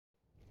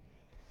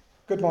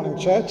Good morning,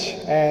 church,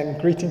 and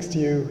greetings to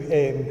you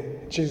in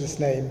Jesus'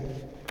 name.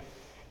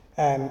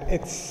 And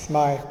it's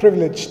my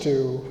privilege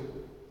to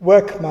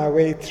work my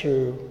way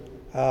through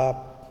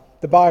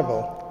the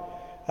Bible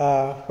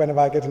whenever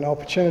I get an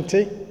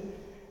opportunity.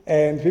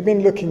 And we've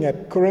been looking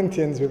at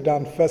Corinthians. We've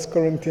done 1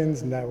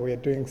 Corinthians, now we're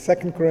doing 2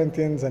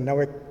 Corinthians, and now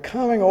we're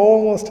coming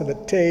almost to the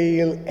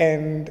tail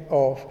end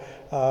of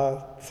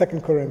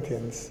 2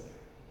 Corinthians.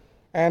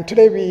 And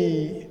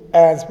today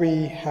as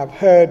we have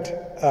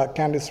heard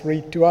Candice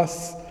read to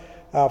us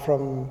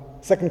from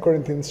 2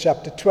 Corinthians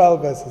chapter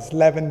 12, verses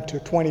 11 to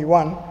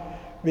 21,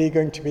 we're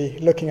going to be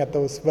looking at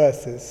those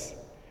verses.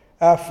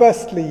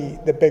 Firstly,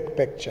 the big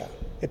picture.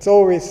 It's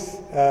always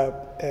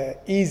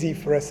easy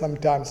for us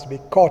sometimes to be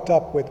caught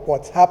up with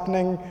what's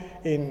happening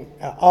in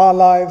our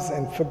lives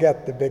and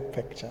forget the big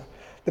picture.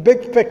 The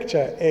big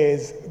picture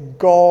is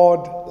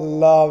God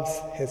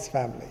loves his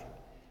family.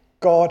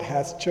 God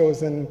has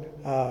chosen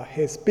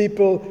his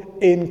people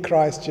in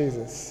Christ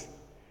Jesus.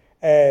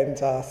 And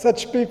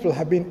such people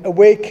have been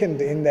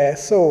awakened in their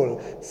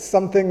soul.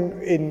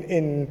 Something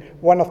in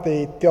one of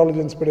the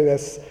theologians put it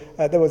as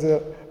there was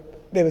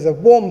a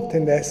warmth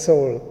in their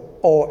soul,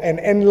 or an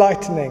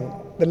enlightening.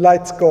 The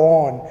lights go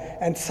on,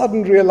 and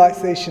sudden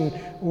realization,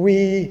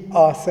 we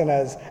are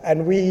sinners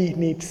and we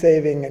need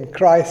saving, and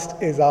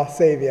Christ is our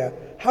Savior.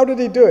 How did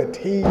he do it?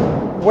 He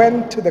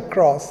went to the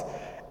cross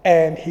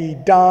and he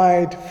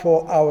died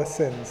for our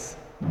sins.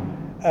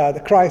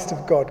 The Christ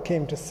of God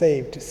came to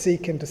save, to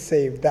seek and to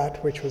save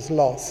that which was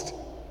lost.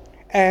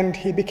 And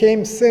he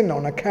became sin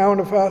on account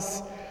of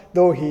us,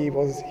 though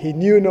he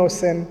knew no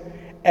sin.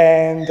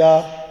 And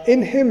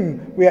in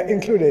him we are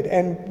included,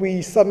 and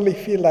we suddenly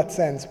feel that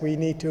sense. We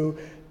need to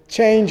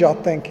change our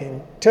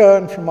thinking,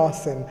 turn from our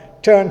sin,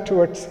 turn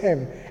towards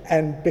him,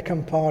 and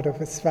become part of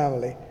his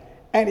family.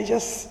 And he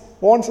just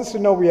wants us to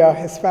know we are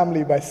his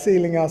family by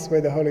sealing us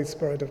with the Holy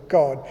Spirit of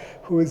God,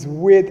 who is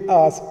with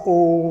us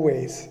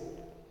always.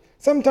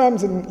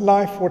 Sometimes in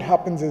life what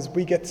happens is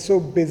we get so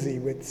busy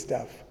with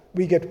stuff.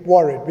 We get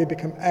worried, we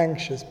become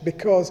anxious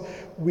because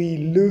we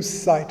lose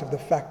sight of the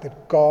fact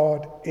that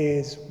God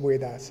is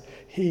with us.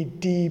 He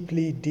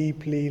deeply,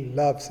 deeply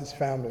loves his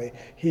family.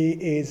 He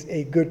is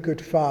a good,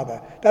 good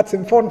father. That's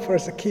important for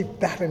us to keep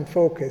that in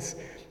focus.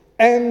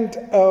 And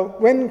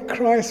when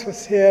Christ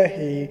was here,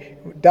 he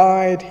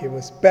died, he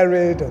was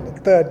buried, on the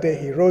third day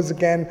he rose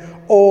again,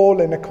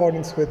 all in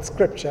accordance with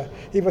Scripture.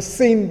 He was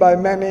seen by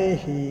many,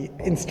 he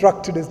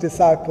instructed his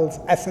disciples,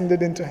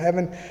 ascended into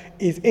heaven,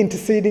 he's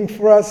interceding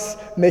for us,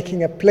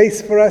 making a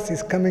place for us,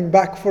 he's coming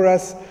back for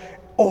us.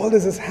 All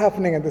this is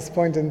happening at this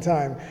point in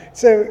time.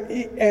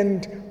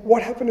 And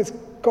what happened is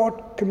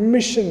God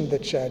commissioned the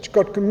church,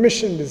 God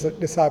commissioned his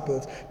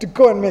disciples to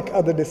go and make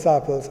other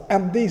disciples.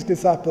 And these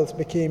disciples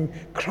became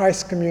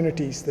Christ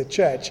communities, the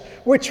church,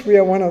 which we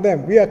are one of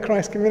them. We are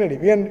Christ community.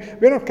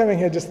 We're not coming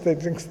here just to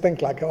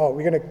think like, oh,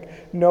 we're going to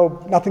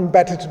know nothing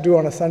better to do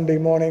on a Sunday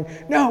morning.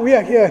 No, we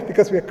are here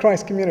because we are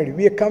Christ community.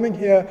 We are coming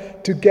here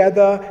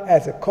together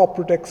as a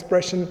corporate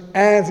expression,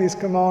 as is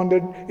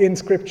commanded in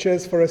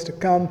scriptures for us to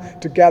come,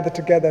 to gather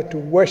together, to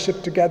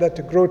worship together,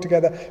 to grow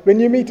together. When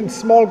you meet in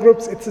small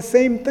groups, it's the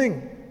same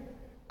thing.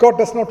 God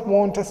does not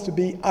want us to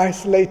be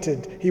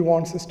isolated. He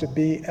wants us to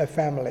be a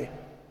family.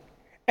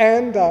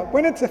 And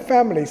when it's a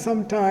family,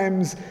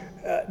 sometimes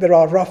there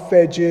are rough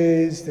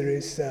edges, there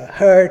is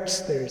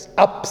hurts, there is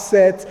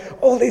upsets.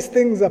 All these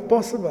things are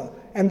possible.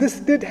 And this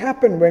did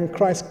happen when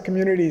Christ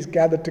communities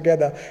gathered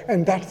together.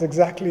 And that's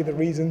exactly the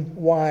reason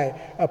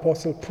why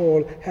Apostle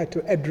Paul had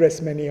to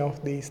address many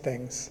of these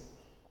things.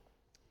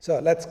 So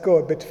let's go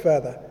a bit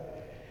further.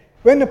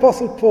 When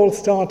Apostle Paul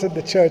started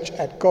the church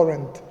at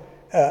Corinth,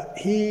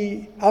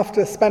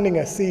 after spending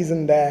a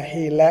season there,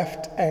 he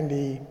left and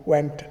he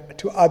went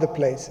to other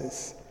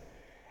places.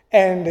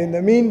 And in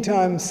the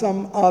meantime,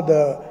 some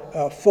other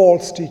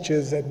false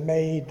teachers had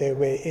made their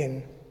way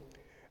in.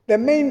 Their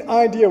main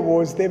idea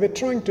was they were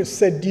trying to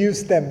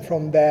seduce them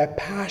from their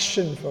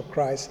passion for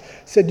Christ,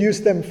 seduce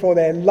them for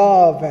their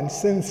love and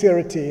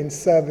sincerity in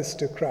service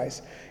to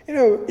Christ. You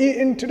know,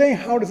 in today,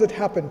 how does it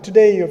happen?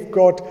 Today you've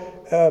got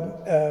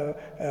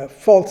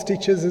false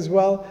teachers as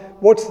well.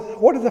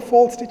 What is a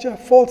false teacher? A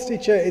false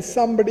teacher is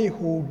somebody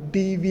who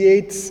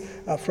deviates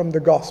from the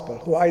gospel,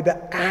 who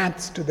either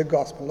adds to the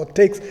gospel or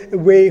takes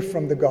away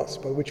from the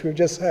gospel, which we've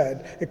just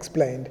heard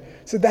explained.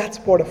 So that's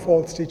what a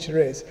false teacher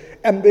is.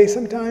 And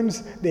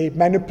sometimes they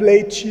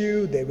manipulate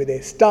you, with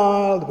their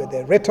style, with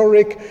their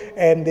rhetoric,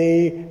 and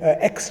they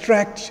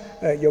extract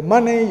your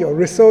money, your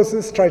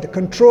resources, try to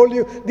control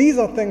you. These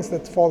are things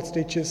that false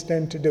teachers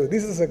tend to do.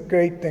 This is a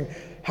great thing.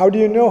 How do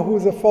you know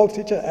who's a false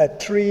teacher? A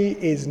tree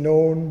is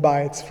known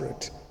by its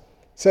fruit.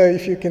 So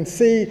if you can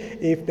see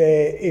if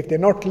they're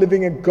not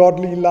living a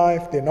godly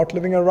life, they're not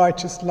living a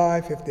righteous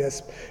life,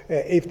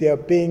 if they are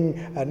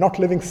being not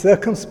living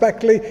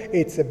circumspectly,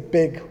 it's a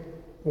big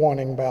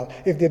warning bell.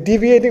 If they're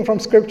deviating from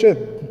Scripture,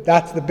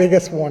 that's the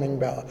biggest warning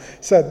bell.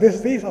 So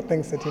these are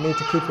things that you need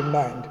to keep in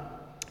mind.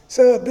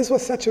 So this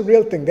was such a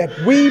real thing that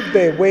weaved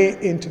their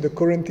way into the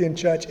Corinthian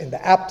church in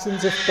the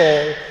absence of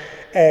Paul.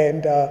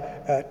 and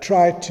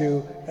try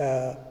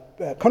to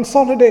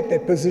consolidate their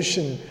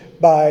position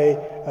by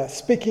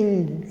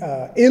speaking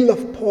ill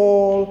of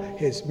Paul,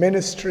 his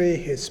ministry,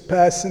 his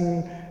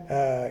person,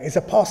 his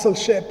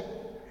apostleship.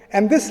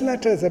 And this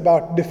letter is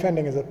about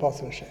defending his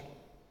apostleship.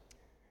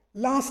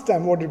 Last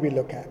time, what did we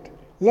look at?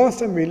 Last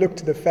time we looked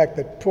at the fact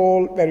that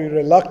Paul very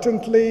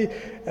reluctantly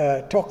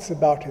talks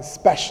about his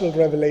special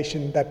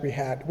revelation that we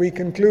had. We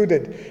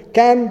concluded,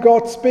 can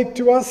God speak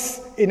to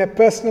us in a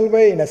personal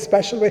way, in a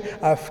special way?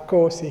 Of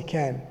course he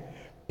can.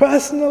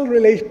 Personal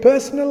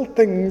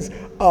things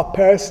are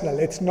personal.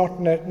 It's not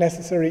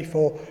necessary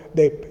for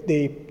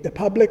the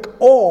public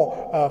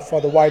or for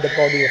the wider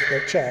body of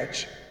the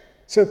church.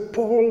 So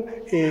Paul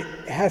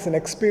has an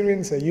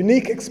experience, a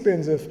unique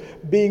experience of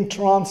being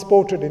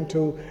transported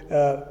into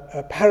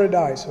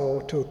paradise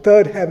or to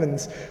third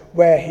heavens,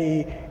 where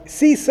he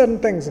sees certain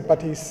things,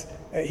 but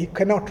he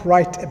cannot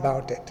write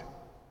about it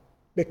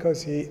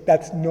because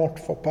that's not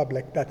for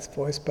public, that's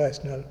for his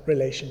personal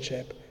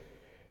relationship.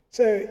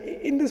 So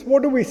in this,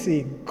 what do we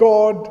see?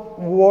 God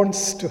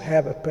wants to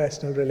have a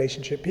personal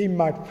relationship. He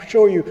might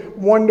show you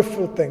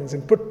wonderful things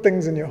and put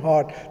things in your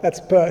heart that's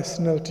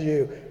personal to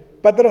you.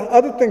 But there are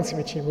other things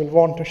which he will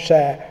want to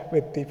share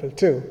with people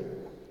too.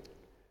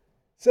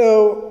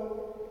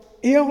 So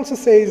he also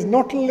says,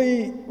 not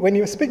only when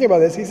he was speaking about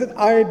this, he said,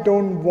 I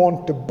don't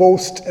want to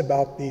boast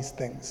about these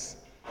things.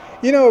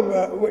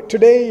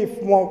 Today,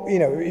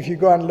 if you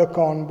go and look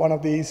on one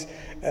of these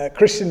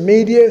Christian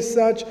media as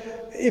such,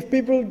 if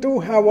people do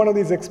have one of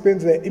these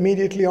experiences, they're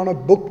immediately on a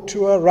book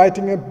tour,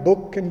 writing a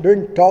book and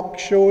doing talk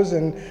shows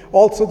and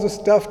all sorts of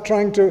stuff,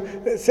 trying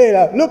to say,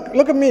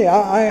 look at me,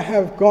 I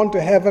have gone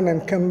to heaven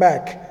and come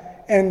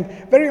back. And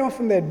very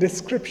often their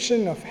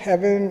description of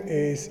heaven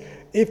is,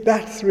 if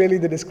that's really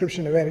the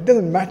description of heaven, it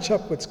doesn't match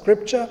up with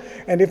Scripture.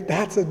 And if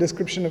that's a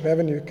description of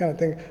heaven, you kind of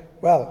think,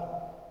 well,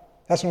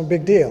 that's not a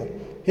big deal.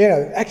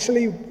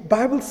 Actually,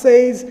 Bible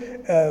says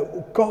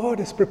God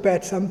has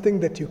prepared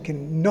something that you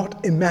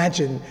cannot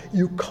imagine,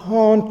 you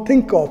can't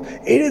think of.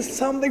 It is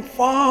something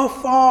far,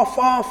 far,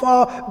 far,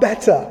 far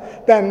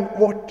better than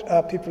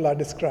what people are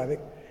describing.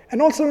 And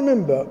also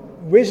remember,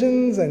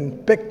 visions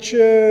and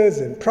pictures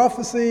and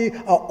prophecy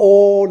are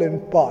all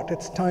in part.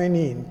 It's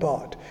tiny in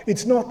part.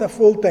 It's not the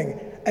full thing.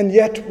 And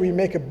yet we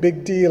make a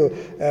big deal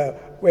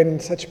when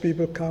such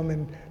people come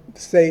and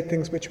say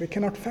things which we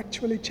cannot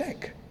factually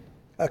check.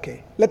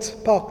 Okay, let's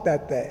park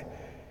that there.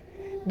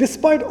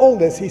 Despite all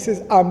this, he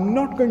says, I'm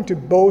not going to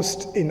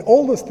boast in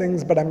all those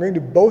things, but I'm going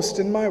to boast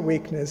in my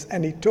weakness.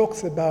 And he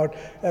talks about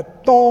a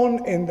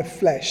thorn in the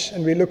flesh.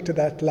 And we looked at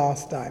that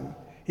last time.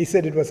 He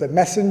said it was a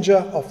messenger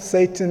of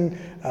Satan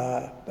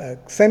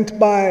sent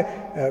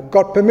by,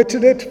 God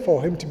permitted it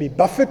for him to be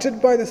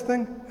buffeted by this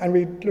thing. And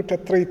we looked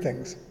at three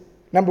things.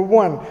 Number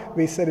one,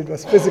 we said it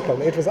was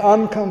physical. It was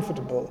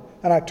uncomfortable.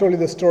 And I told you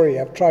the story.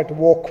 I've tried to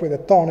walk with a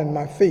thorn in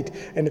my feet,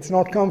 and it's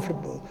not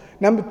comfortable.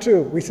 Number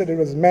two, we said it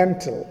was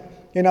mental.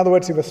 In other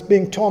words, he was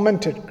being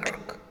tormented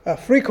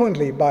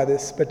frequently by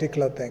this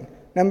particular thing.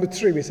 Number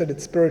three, we said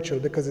it's spiritual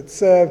because it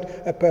served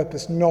a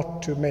purpose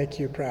not to make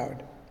you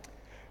proud.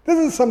 This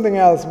is something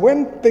else.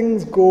 When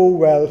things go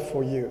well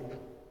for you,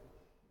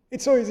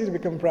 it's so easy to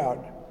become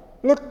proud.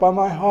 Look, by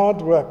my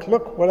hard work,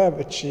 look what I've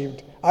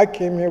achieved. I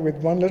came here with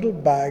one little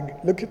bag.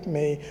 Look at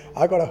me.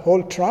 I got a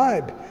whole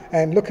tribe.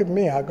 And look at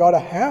me. I got a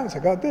house. I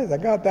got this. I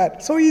got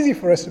that. So easy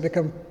for us to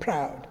become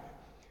proud.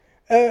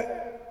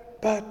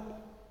 But,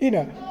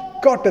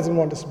 God doesn't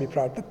want us to be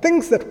proud. The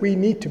things that we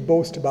need to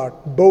boast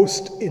about,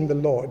 boast in the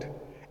Lord.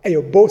 And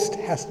your boast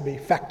has to be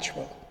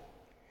factual.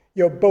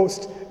 Your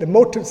boast, the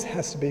motives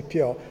has to be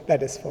pure.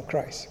 That is for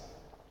Christ.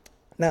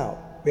 Now,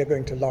 we are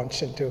going to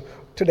launch into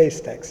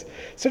today's text.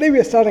 Today we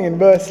are starting in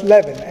verse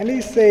 11. And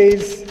he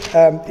says,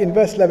 in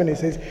verse 11 he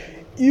says,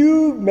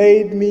 you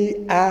made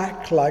me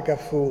act like a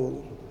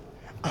fool.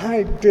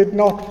 I did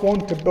not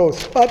want to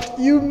boast, but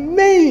you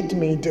made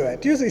me do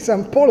it. Usually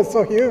Paul is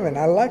so human.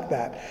 I like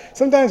that.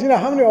 Sometimes,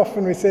 how many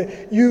often we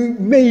say, you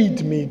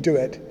made me do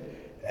it.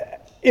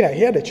 He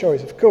had a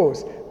choice, of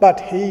course, but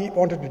he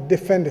wanted to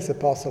defend his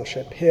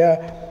apostleship here.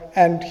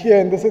 And here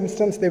in this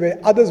instance,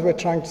 others were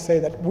trying to say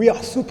that we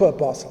are super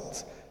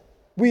apostles.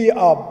 We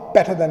are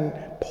better than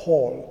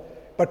Paul.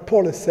 But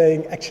Paul is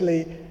saying,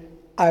 actually,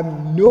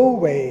 I'm no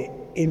way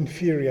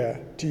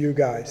inferior to you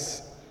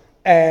guys.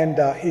 And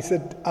he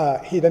said,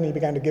 he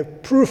began to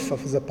give proof of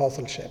his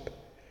apostleship.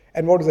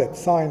 And what is it?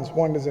 Signs,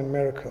 wonders, and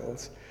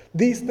miracles.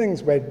 These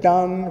things were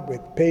done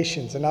with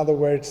patience. In other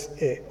words,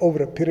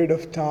 over a period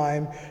of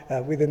time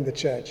within the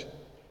church.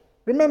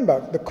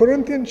 Remember, the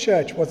Corinthian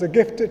church was a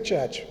gifted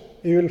church.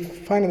 You will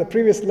find in the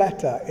previous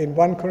letter in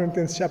 1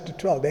 Corinthians chapter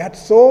 12, they had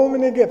so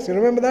many gifts. You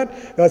remember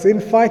that? There was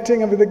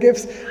infighting with the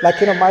gifts. Like,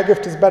 my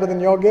gift is better than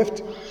your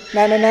gift.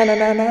 Na.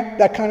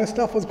 That kind of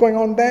stuff was going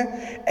on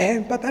there.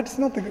 But that's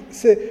not the...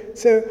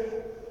 So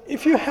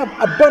if you have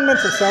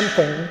abundance of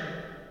something,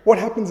 what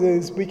happens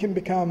is we can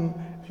become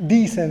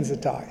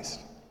desensitized.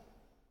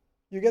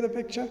 You get the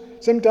picture?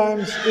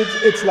 Sometimes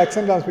it's like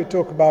sometimes we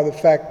talk about the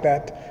fact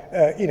that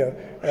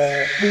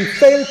We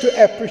fail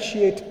to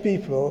appreciate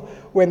people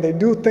when they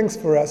do things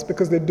for us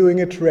because they're doing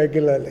it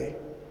regularly.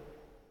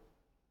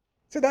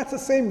 So that's the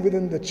same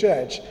within the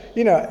church.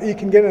 You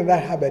can get in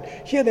that habit.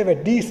 Here they were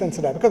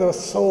desensitized because there were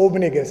so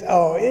many gifts.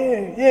 Oh,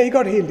 yeah, you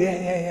got healed.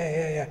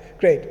 Yeah.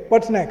 Great.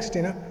 What's next,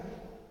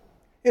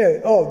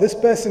 this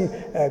person,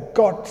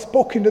 God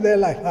spoke into their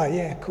life. Ah,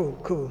 yeah,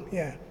 cool,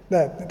 yeah.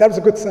 That was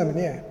a good sermon,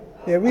 yeah.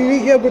 Yeah, we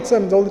hear good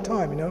sermons all the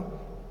time,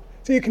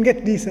 So you can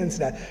get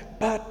desensitized.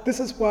 But this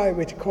is why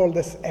we call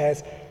this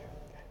as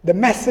the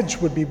message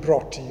would be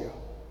brought to you.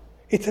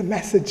 It's a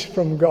message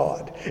from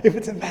God. If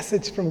it's a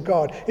message from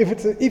God,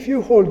 if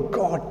you hold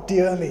God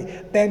dearly,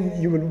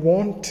 then you will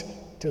want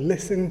to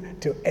listen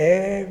to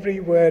every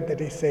word that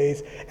He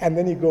says, and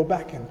then you go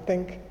back and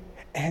think,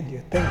 and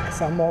you think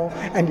some more,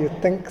 and you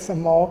think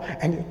some more,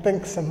 and you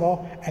think some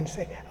more, and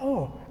say,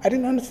 oh, I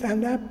didn't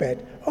understand that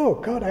bit. Oh,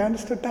 God, I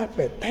understood that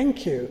bit.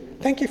 Thank you.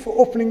 Thank you for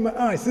opening my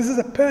eyes. This is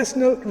a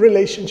personal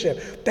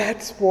relationship.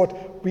 That's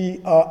what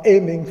we are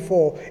aiming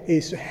for,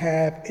 is to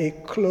have a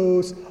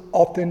close,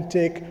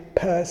 authentic,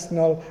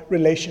 personal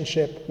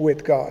relationship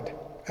with God.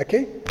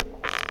 Okay?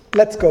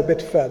 Let's go a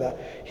bit further.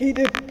 He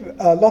did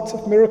lots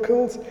of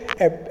miracles,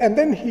 and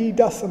then he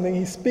does something.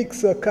 He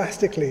speaks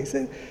sarcastically. He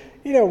says,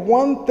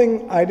 one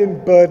thing I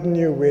didn't burden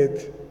you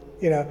with,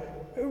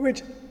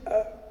 which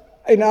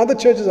in other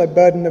churches I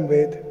burdened them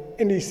with,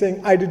 and he's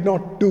saying, I did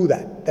not do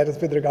that. That is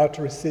with regard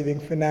to receiving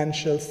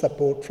financial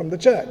support from the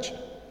church.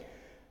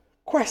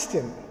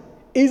 Question,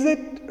 is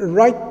it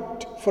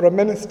right for a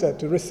minister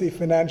to receive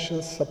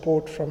financial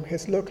support from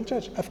his local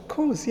church? Of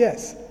course,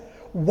 yes.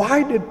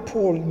 Why did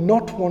Paul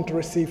not want to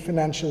receive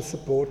financial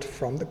support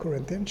from the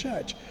Corinthian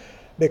church?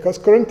 Because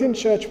Corinthian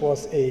church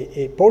was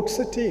a port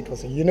city, it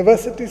was a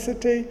university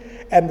city,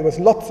 and there was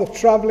lots of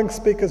traveling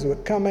speakers who were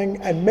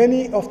coming, and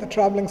many of the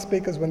traveling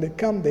speakers, when they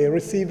come, they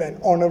receive an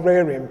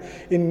honorarium.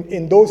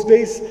 In those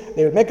days,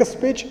 they would make a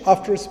speech.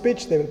 After a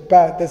speech,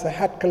 there's a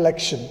hat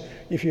collection,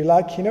 if you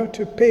like,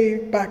 to pay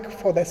back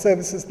for their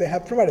services they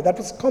have provided. That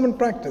was common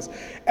practice.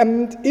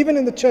 And even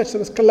in the church, there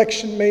was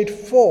collection made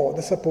for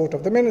the support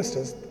of the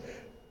ministers.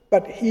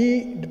 But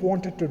he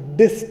wanted to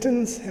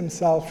distance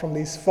himself from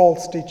these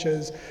false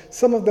teachers.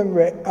 Some of them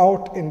were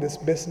out in this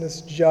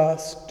business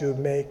just to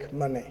make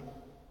money.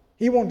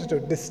 He wanted to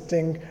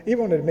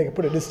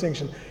put a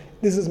distinction.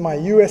 This is my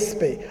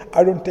USP.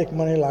 I don't take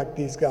money like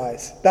these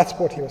guys. That's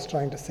what he was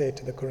trying to say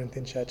to the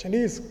Corinthian church. And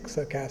he's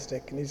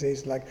sarcastic. And he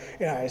says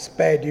I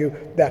spared you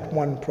that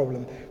one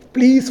problem.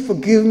 Please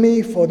forgive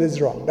me for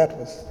this wrong. That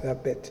was a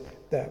bit,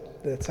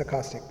 the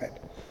sarcastic bit.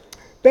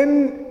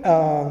 Then,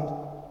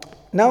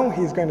 now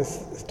he's going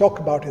to talk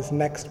about his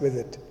next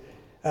visit.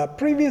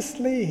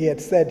 Previously, he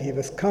had said he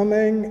was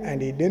coming,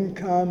 and he didn't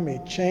come. He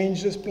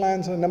changed his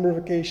plans on a number of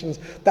occasions.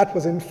 That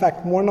was, in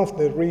fact, one of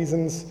the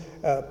reasons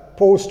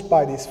posed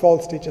by these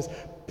false teachers.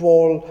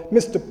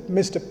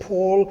 Mr.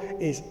 Paul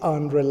is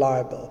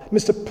unreliable.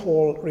 Mr.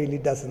 Paul really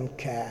doesn't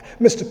care.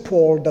 Mr.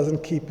 Paul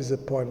doesn't keep his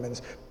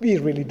appointments. He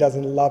really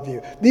doesn't love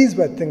you. These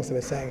were things they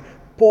were saying.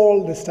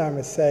 Paul this time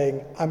is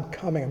saying, I'm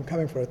coming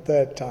for a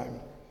third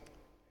time.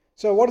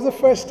 So what is the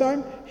first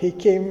time? He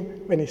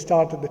came when he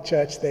started the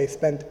church. They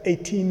spent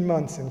 18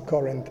 months in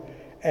Corinth,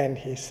 and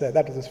he said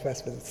that was his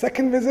first visit.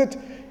 Second visit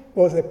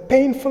was a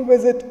painful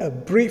visit, a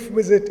brief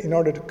visit in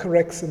order to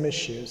correct some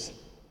issues.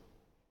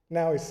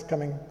 Now he's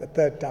coming the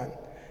third time.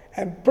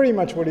 And pretty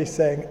much what he's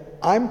saying,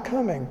 I'm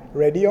coming,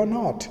 ready or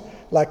not.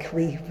 Like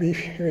we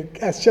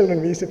as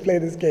children, we used to play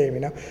this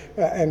game,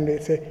 and we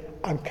say,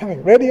 I'm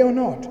coming, ready or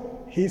not.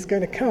 He's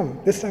going to come.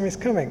 This time he's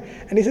coming.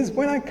 And he says,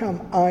 when I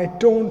come, I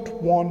don't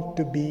want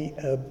to be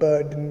a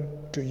burden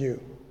to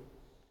you.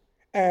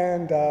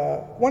 And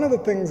one of the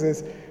things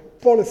is,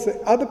 Paul is saying,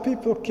 other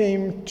people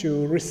came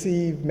to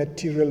receive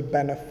material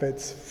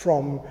benefits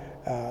from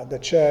the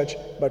church,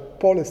 but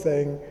Paul is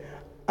saying,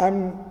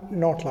 I'm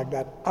not like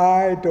that.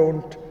 I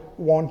don't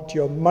want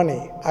your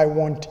money. I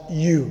want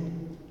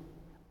you.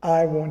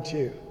 I want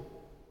you.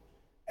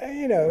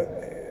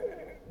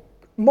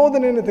 More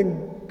than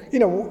anything,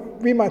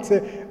 we might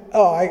say,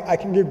 I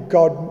can give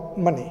God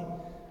money.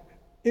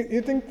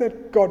 You think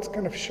that God's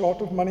kind of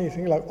short of money? You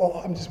think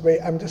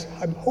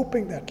I'm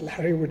hoping that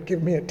Larry would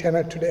give me a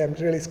tenner today. I'm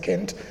really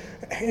skint.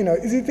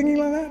 Is he thinking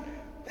like that?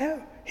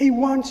 No. He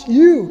wants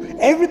you.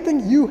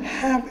 Everything you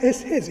have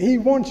is his. He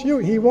wants you.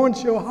 He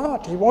wants your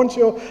heart. He wants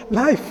your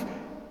life.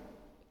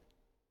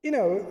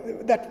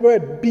 That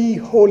word be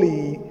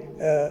holy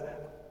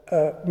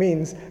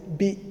means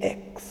be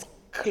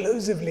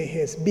exclusively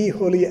his. Be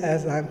holy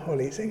as I'm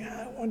holy. He's saying,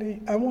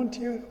 I want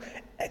you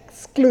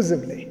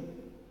exclusively.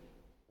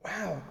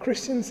 Wow,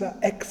 Christians are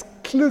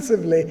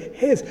exclusively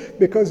his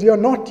because you're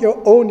not your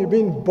own. You've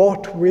been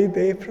bought with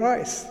a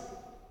price.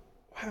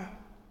 Wow.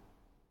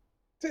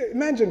 So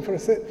imagine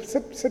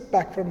sit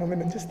back for a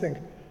moment and just think,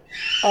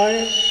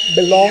 I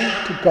belong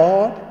to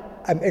God.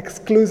 I'm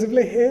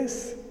exclusively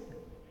his,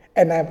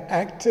 and I've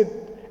acted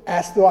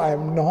as though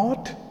I'm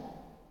not.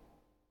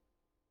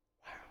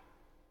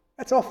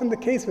 That's often the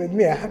case with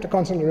me. I have to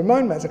constantly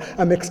remind myself,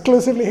 I'm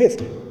exclusively his.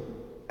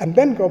 and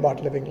then go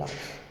about living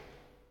life.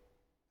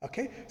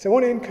 Okay, so I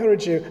want to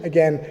encourage you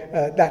again,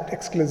 that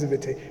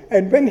exclusivity.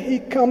 And when he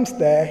comes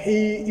there,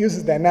 he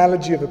uses the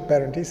analogy of a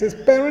parent. He says,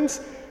 parents,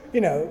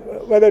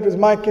 whether it was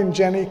Mike and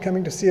Jenny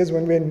coming to see us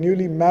when we were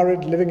newly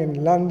married, living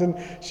in London,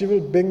 she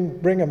will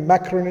bring a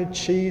macaroni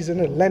cheese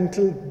and a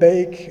lentil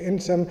bake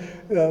and some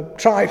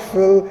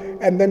trifle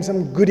and then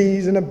some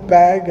goodies in a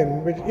bag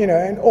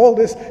and all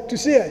this to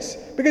see us,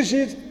 because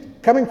she's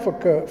coming for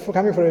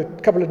a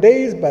couple of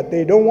days, but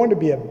they don't want to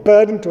be a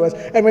burden to us.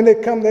 And when they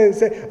come, they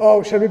say,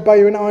 oh, shall we buy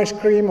you an ice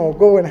cream, or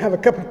go and have a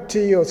cup of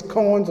tea or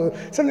scones or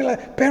something like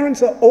that.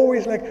 Parents are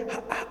always like,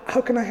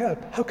 how can I help?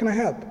 How can I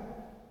help?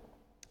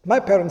 My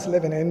parents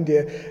live in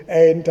India,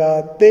 and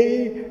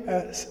they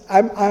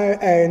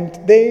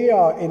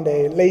are in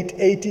their late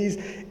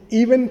 80s,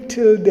 even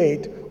till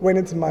date. When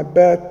it's my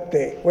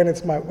birthday, when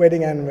it's my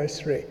wedding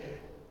anniversary,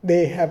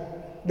 they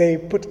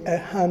put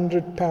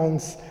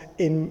 £100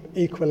 in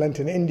equivalent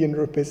in Indian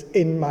rupees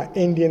in my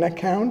Indian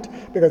account,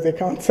 because they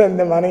can't send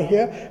the money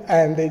here,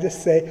 and they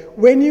just say,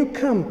 when you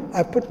come,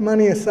 I put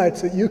money aside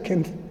so you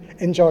can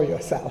enjoy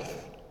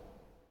yourself.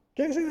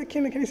 Can you see that?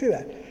 Can you see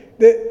that?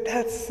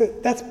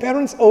 That's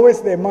parents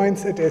always, their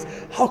mindset is,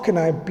 how can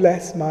I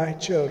bless my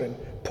children?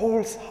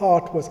 Paul's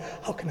heart was,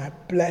 how can I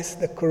bless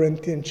the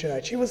Corinthian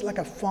church? He was like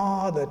a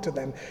father to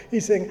them.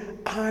 He's saying,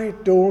 I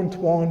don't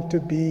want to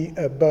be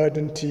a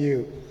burden to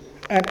you.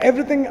 And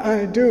everything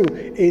I do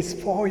is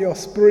for your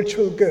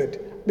spiritual good,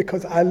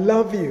 because I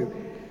love you.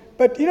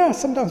 But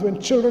sometimes when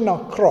children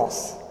are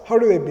cross, how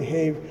do they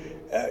behave?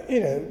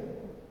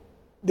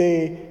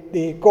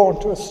 They go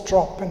onto a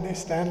strop and they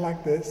stand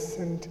like this.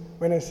 And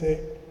when I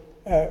say,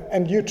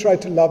 and you try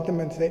to love them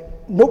and say,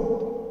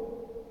 nope,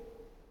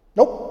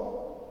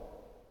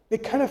 they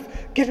kind of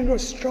get into a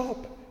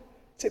strop.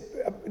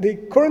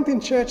 The Corinthian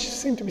church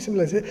seemed to be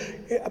similar.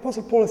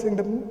 Apostle Paul is saying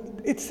that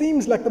it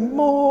seems like the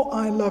more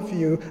I love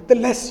you, the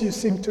less you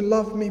seem to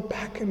love me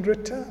back in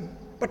return.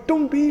 But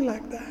don't be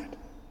like that.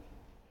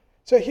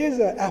 So here's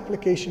an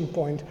application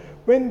point.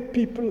 When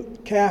people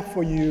care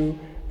for you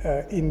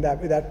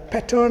with that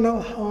paternal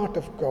heart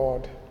of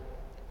God,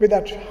 with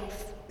that,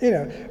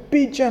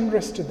 be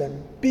generous to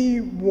them,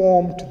 be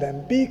warm to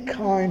them, be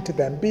kind to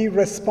them, be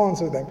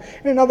responsive to them.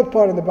 In another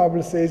part of the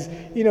Bible says,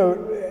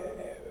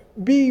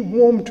 be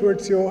warm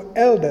towards your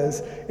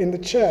elders in the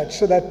church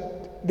so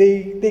that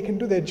they can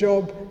do their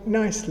job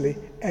nicely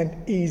and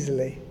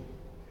easily.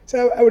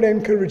 So I would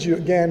encourage you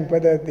again,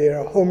 whether they're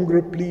a home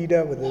group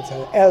leader, whether it's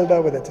an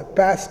elder, whether it's a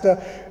pastor,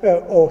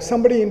 or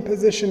somebody in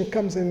position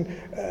comes in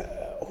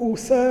who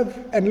serve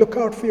and look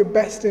out for your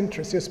best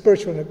interests, your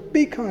spiritual needs.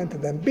 Be kind to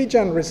them, be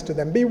generous to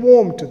them, be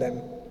warm to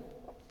them.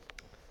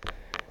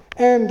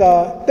 And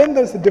then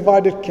there's a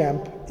divided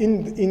camp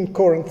in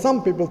Corinth.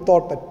 Some people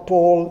thought that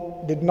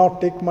Paul did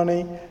not take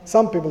money.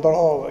 Some people thought,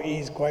 oh,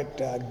 he's quite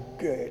a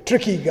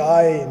tricky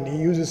guy and he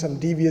uses some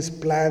devious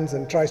plans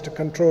and tries to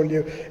control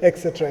you,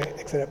 etc.,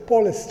 etc.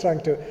 Paul is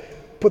trying to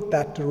put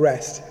that to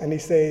rest. And he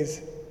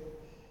says,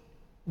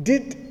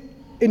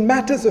 in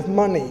matters of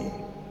money,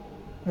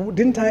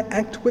 didn't I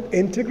act with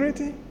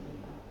integrity?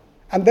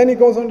 And then he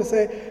goes on to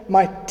say,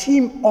 my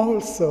team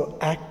also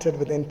acted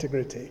with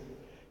integrity.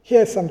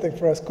 Here's something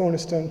for us,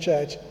 Cornerstone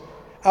Church.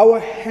 Our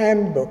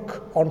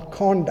handbook on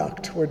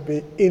conduct would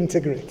be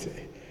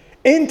integrity.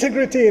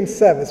 Integrity in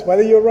service,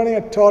 whether you're running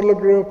a toddler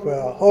group,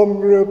 a home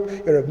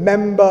group, you're a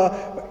member,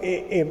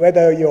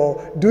 whether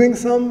you're doing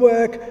some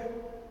work,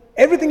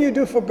 everything you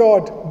do for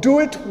God, do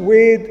it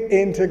with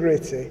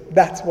integrity.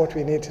 That's what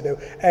we need to do.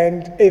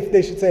 And if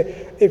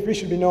we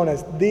should be known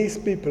as, these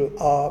people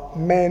are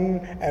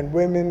men and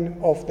women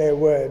of their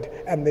word,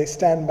 and they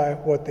stand by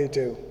what they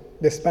do.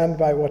 They stand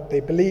by what they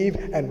believe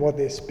and what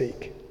they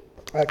speak.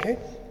 Okay?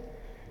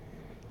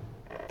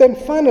 Then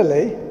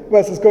finally,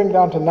 verses going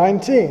down to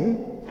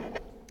 19,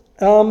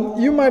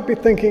 you might be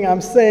thinking, I'm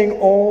saying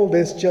all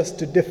this just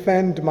to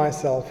defend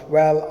myself.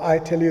 Well, I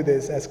tell you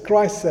this, as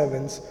Christ's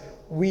servants,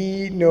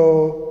 we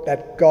know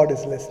that God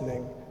is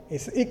listening.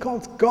 He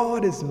calls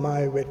God is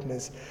my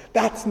witness.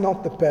 That's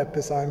not the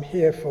purpose I'm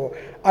here for.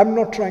 I'm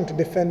not trying to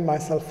defend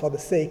myself for the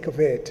sake of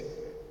it,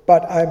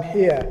 but I'm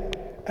here.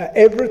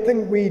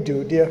 Everything we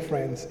do, dear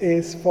friends,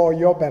 is for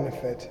your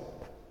benefit.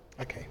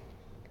 Okay.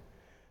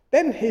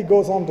 Then he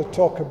goes on to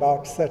talk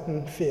about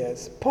certain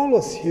fears. Paul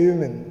was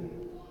human.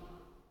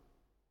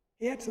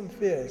 He had some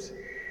fears.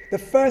 The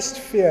first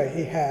fear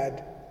he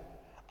had,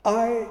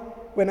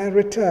 when I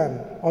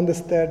return on this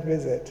third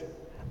visit,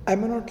 I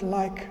may not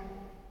like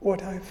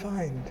what I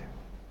find.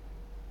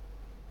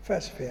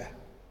 First fear.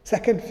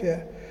 Second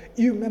fear,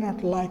 you may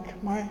not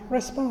like my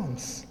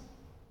response.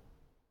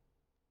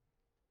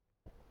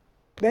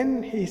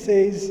 Then he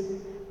says,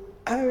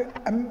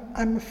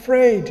 I'm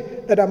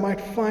afraid that I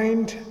might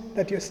find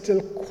that you're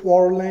still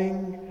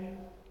quarreling,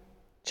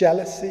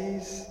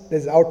 jealousies,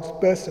 there's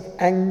outbursts of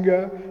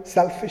anger,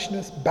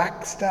 selfishness,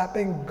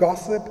 backstabbing,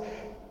 gossip,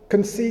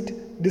 conceit,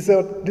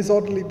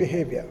 disorderly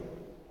behavior.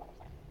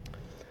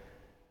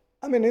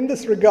 In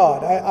this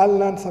regard, I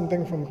learned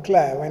something from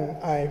Claire when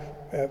I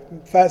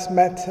first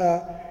met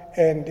her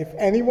and if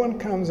anyone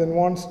comes and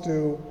wants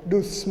to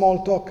do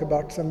small talk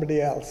about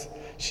somebody else,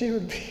 she'll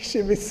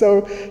be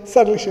so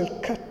suddenly she'll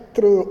cut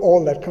through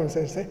all that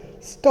conversation and say,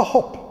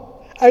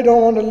 "Stop! I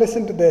don't want to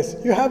listen to this.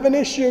 You have an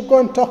issue, go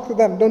and talk to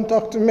them. Don't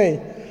talk to me."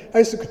 I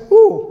used to go,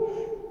 "Ooh!"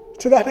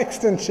 To that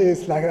extent, she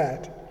is like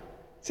that.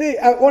 See,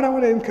 what I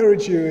want to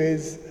encourage you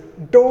is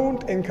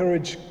don't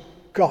encourage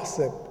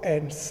gossip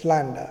and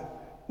slander.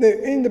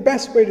 The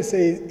best way to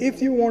say is,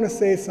 if you want to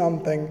say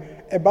something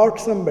about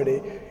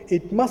somebody,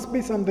 it must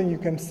be something you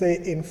can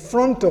say in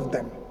front of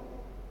them,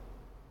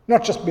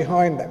 not just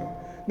behind them.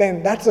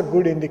 Then that's a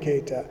good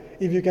indicator.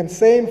 If you can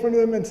say in front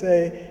of them and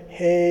say,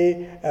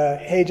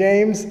 hey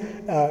James,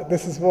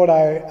 this is what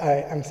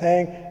I am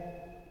saying,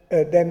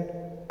 then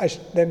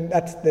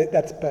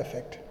that's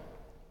perfect.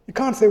 You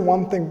can't say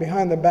one thing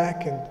behind the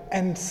back,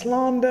 and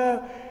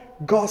slander,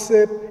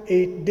 gossip,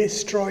 it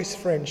destroys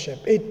friendship.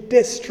 It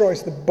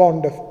destroys the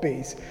bond of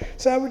peace.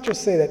 So I would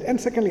just say that.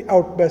 And secondly,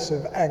 outbursts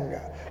of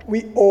anger.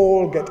 We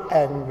all get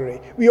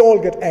angry. We all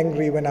get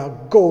angry when our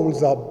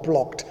goals are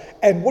blocked.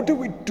 And what do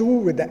we do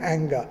with the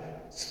anger?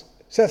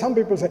 So some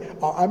people say,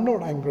 "Oh, I'm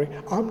not angry.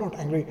 I'm not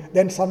angry."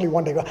 Then suddenly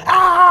one day go,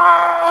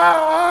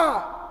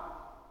 "Ah!"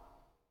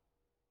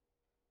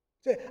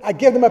 I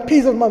gave them a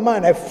piece of my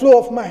mind. I flew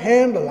off my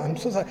handle. I'm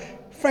so sorry.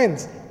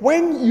 Friends,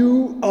 when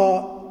you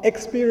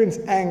experience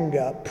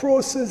anger,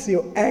 process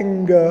your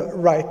anger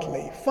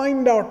rightly.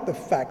 Find out the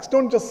facts.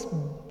 Don't just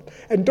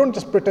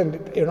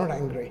pretend you're not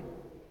angry.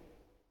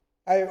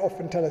 I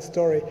often tell a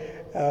story.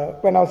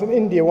 When I was in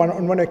India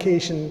on one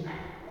occasion,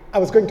 I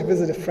was going to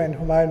visit a friend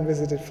whom I hadn't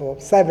visited for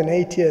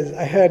 7-8 years.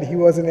 I heard he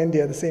was in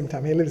India at the same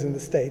time. He lives in the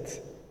States.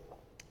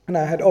 And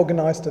I had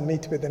organized a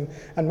meet with him.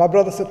 And my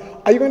brother said,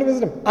 "Are you going to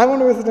visit him?" "I want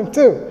to visit him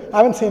too. I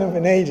haven't seen him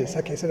in ages."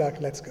 Okay, so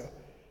let's go.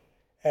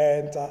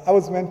 And I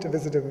was meant to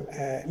visit him,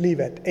 leave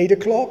at 8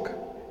 o'clock.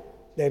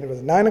 Then it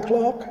was 9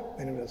 o'clock.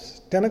 Then it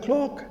was 10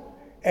 o'clock.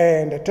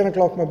 And at 10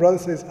 o'clock, my brother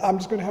says, "I'm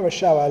just going to have a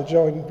shower. I'll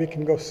join. We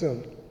can go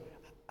soon."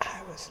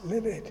 I was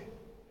livid.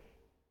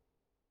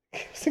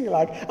 Thinking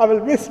like, I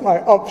will miss my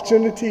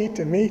opportunity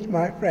to meet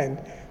my friend.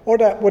 What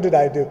did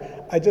I do?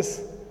 I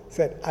just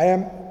said, "I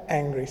am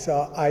angry."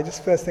 So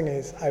first thing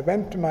is, I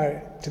went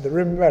to the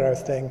room where I was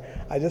staying.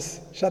 I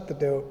just shut the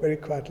door very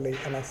quietly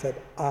and I said,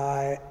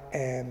 "I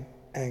am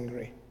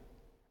angry.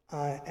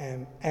 I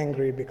am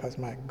angry because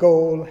my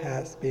goal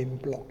has been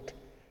blocked."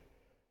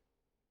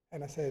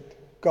 And I said,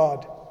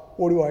 "God,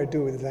 what do I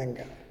do with this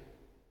anger?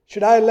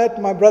 Should I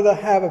let my brother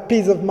have a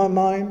piece of my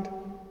mind?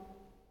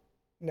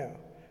 No."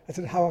 I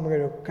said, "How am I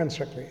going to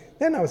constructively?"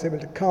 Then I was able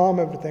to calm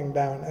everything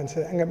down and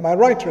say, and my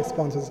right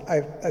response was,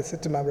 I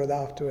said to my brother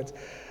afterwards,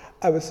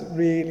 "I was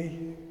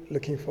really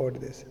looking forward to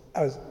this.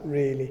 I was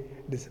really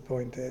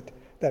disappointed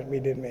that we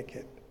didn't make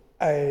it.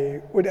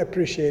 I would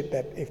appreciate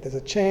that if there's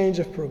a change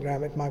of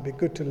program, it might be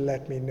good to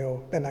let me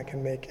know. Then I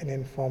can make an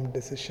informed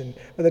decision.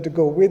 Whether to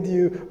go with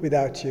you,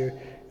 without you,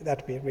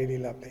 that'd be really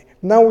lovely."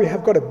 Now we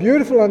have got a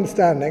beautiful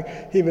understanding.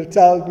 He will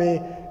tell me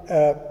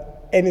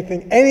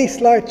anything, any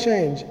slight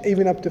change,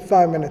 even up to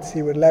 5 minutes,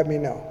 he would let me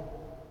know.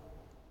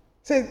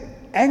 See,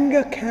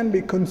 anger can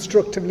be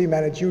constructively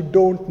managed. You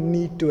don't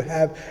need to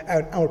have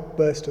an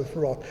outburst of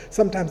wrath.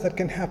 Sometimes that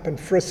can happen.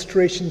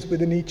 Frustrations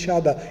within each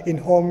other, in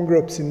home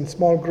groups, in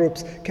small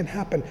groups, can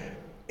happen.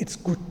 It's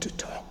good to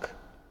talk.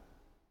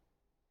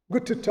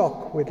 Good to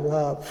talk with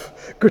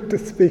love. Good to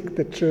speak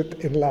the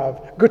truth in love.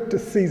 Good to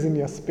season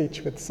your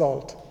speech with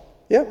salt.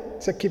 Yeah?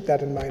 So keep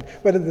that in mind.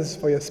 Whether this is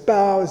for your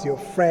spouse, your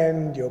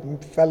friend, your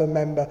fellow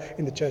member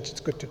in the church, it's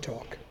good to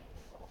talk.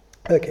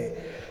 Okay.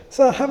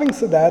 So having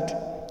said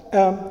that,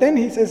 then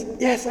he says,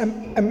 yes,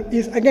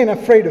 he's again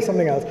afraid of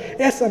something else.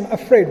 Yes, I'm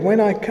afraid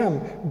when I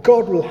come,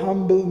 God will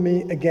humble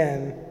me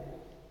again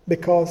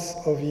because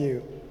of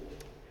you.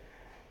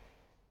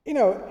 You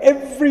know,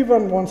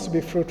 everyone wants to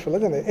be fruitful,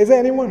 isn't it? Is there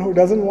anyone who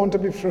doesn't want to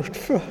be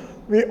fruitful?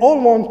 We all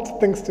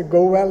want things to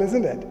go well,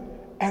 isn't it?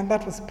 And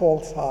that was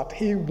Paul's heart.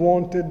 He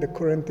wanted the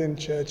Corinthian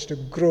church to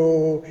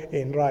grow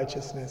in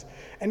righteousness.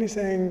 And he's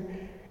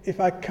saying, if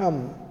I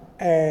come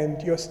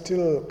and you're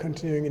still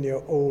continuing in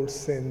your old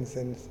sins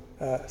and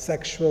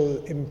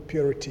sexual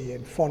impurity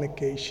and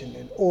fornication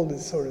and all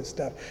this sort of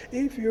stuff,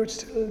 if you're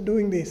still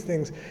doing these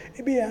things,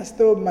 it'd be as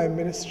though my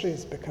ministry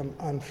has become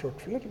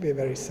unfruitful. It'll be a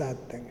very sad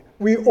thing.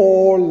 We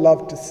all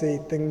love to see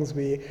things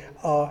we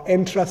are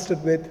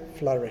entrusted with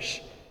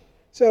flourish.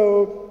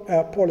 So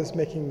Paul is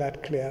making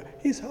that clear.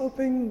 He's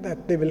hoping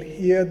that they will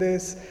hear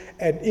this,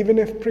 and even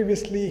if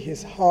previously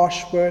his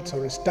harsh words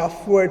or his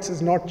tough words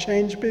has not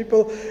changed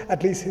people,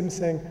 at least him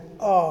saying,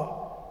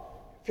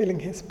 feeling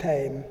his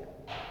pain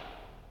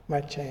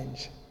might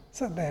change.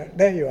 So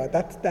there you are.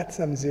 That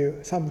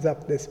sums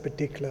up this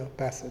particular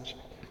passage.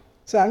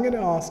 So I'm going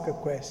to ask a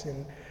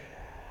question.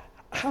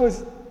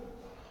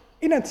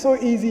 It's so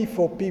easy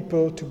for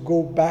people to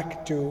go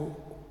back to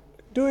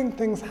doing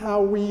things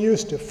how we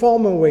used to,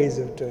 former ways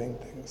of doing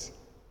things.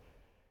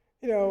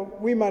 You know,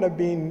 we might have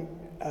been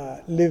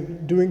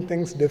doing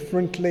things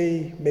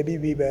differently. Maybe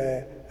we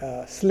were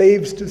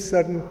slaves to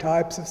certain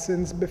types of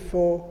sins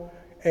before,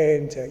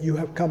 and you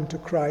have come to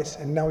Christ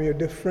and now you're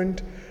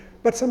different.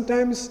 But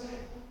sometimes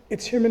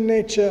it's human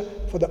nature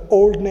for the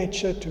old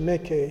nature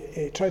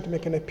to try to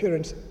make an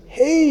appearance.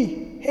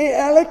 Hey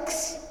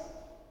Alex.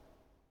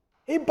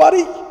 Hey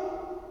buddy.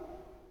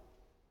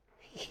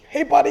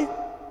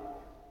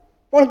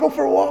 Want to go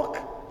for a walk?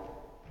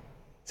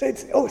 So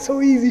it's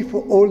so easy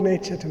for old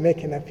nature to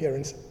make an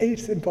appearance.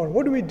 It's important.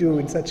 What do we do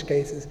in such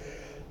cases?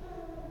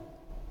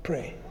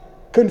 Pray.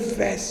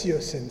 Confess your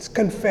sins.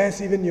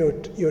 Confess even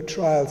your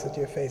trials that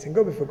you're facing.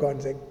 Go before God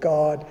and say,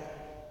 God,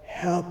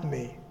 help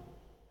me.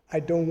 I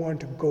don't want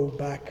to go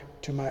back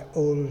to my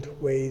old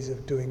ways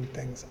of doing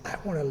things. I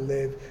want to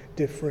live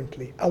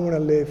differently. I want to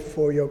live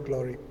for your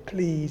glory.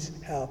 Please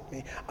help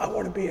me. I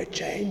want to be a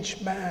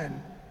changed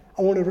man.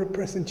 I want to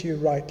represent you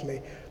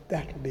rightly.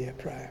 That will be a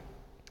prayer.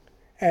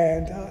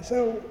 And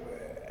so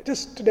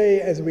just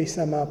today as we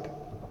sum up,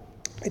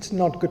 it's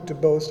not good to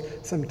boast.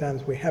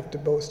 Sometimes we have to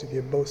boast. If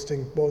you're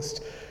boasting,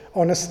 boast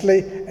honestly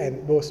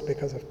and boast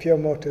because of pure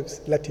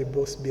motives. Let your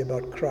boast be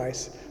about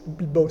Christ.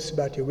 Boast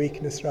about your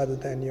weakness rather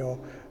than your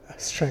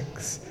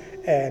strengths.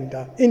 And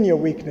in your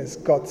weakness,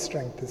 God's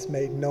strength is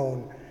made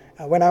known.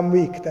 When I'm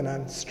weak, then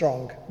I'm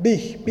strong.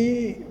 Be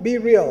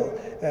real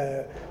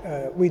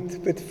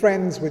with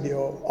friends, with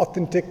your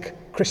authentic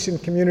Christian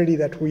community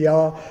that we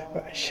are.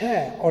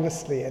 Share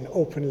honestly and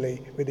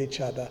openly with each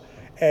other.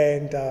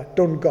 And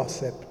don't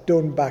gossip,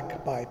 don't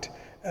backbite.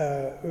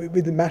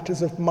 With the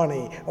matters of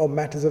money or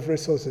matters of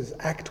resources,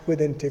 act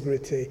with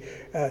integrity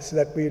so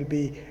that we'll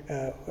be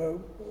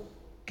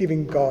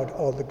giving God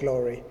all the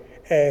glory.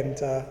 And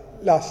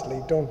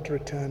lastly, don't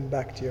return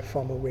back to your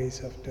former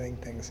ways of doing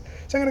things.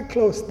 So I'm going to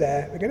close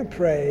there. We're going to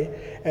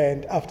pray,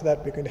 and after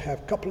that we're going to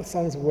have a couple of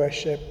songs of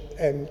worship.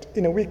 And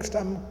in a week's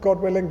time, God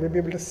willing, we'll be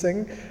able to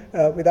sing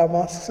with our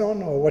masks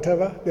on or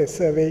whatever. The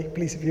survey,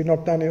 please, if you've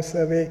not done your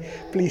survey,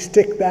 please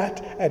tick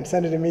that and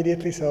send it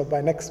immediately. So by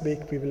next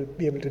week we will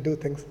be able to do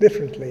things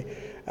differently.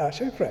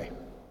 Shall we pray?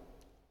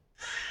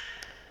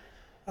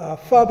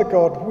 Father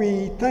God,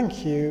 we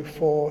thank you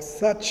for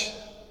such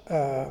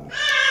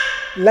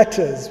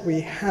letters we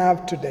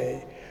have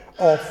today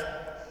of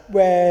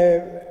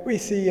where we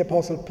see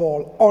Apostle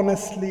Paul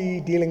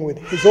honestly dealing with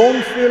his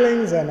own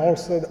feelings and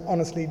also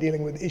honestly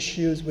dealing with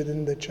issues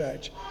within the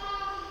church.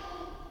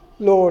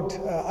 Lord,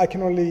 I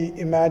can only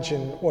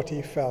imagine what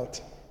he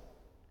felt.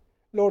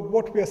 Lord,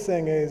 what we are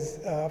saying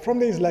is from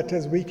these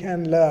letters we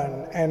can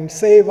learn and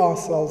save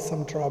ourselves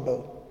some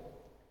trouble.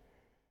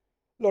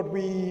 Lord,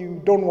 we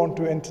don't want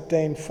to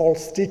entertain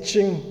false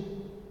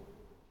teaching,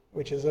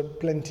 which is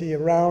plenty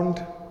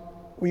around.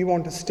 We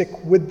want to stick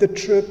with the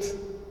truth,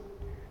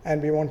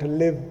 and we want to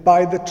live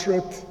by the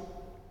truth.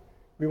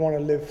 We want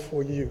to live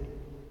for you.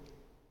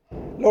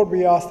 Lord,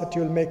 we ask that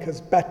you'll make us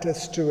better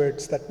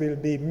stewards, that we'll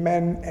be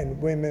men and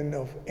women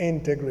of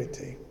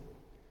integrity.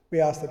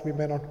 We ask that we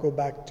may not go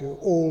back to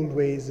old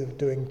ways of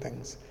doing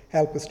things.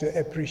 Help us to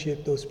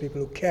appreciate those people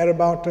who care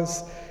about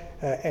us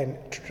and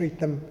treat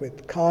them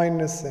with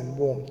kindness and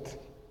warmth.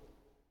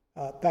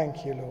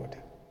 Thank you, Lord.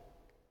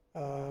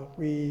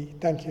 We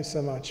thank you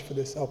so much for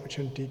this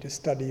opportunity to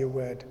study your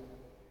word.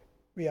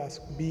 We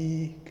ask,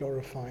 be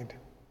glorified.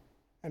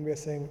 And we are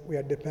saying we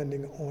are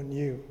depending on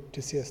you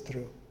to see us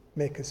through.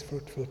 Make us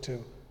fruitful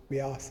too. We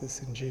ask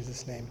this in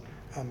Jesus' name.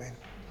 Amen.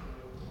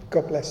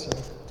 God bless you.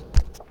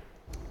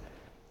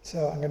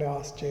 So I'm going to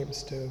ask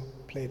James to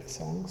play the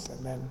songs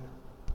and then